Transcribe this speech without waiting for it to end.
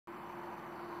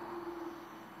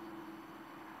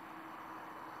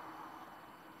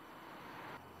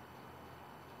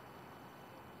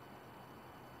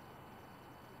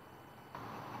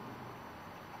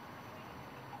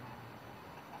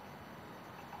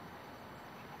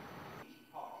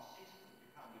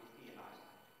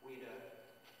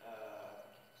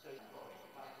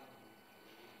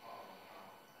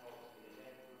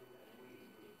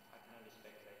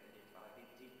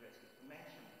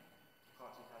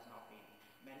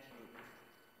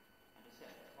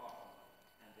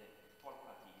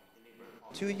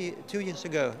2 years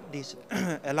ago, this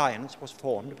alliance was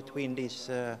formed between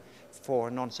these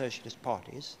four non-socialist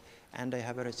parties, and they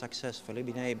have very successfully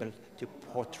been able to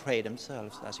portray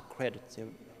themselves as a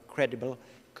credible,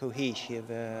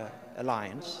 cohesive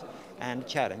alliance and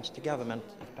challenge the government.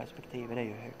 Perspektivet är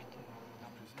ju högt.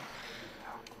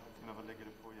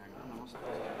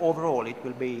 Overall, it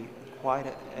will be quite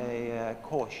a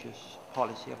cautious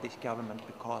policy of this government,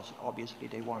 because obviously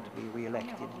they want to be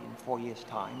re-elected in 4 years'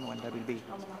 time, when there will be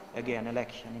again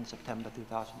election in September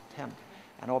 2010.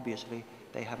 And obviously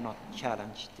they have not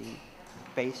challenged the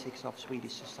basics of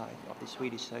Swedish society, of the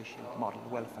Swedish social model,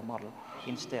 welfare model,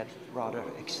 instead rather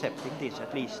accepting this,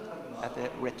 at least at the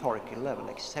rhetorical level,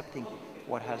 accepting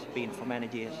what has been for many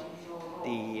years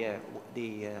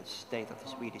the state of the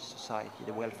Swedish society,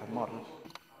 the welfare model.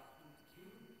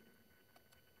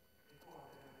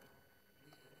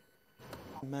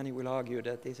 Many will argue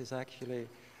that this is actually,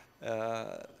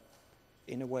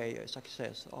 in a way, a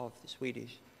success of the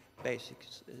Swedish basic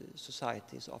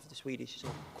societies, of the Swedish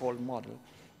so-called model,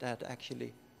 that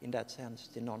actually, in that sense,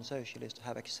 the non-socialists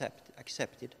have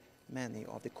accepted many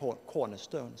of the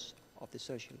cornerstones of the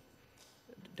social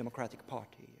democratic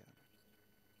party.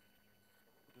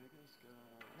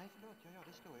 Nej, förlåt, ja,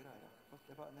 det står ju där.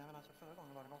 Nej, men alltså förra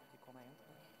gången var det 80,1.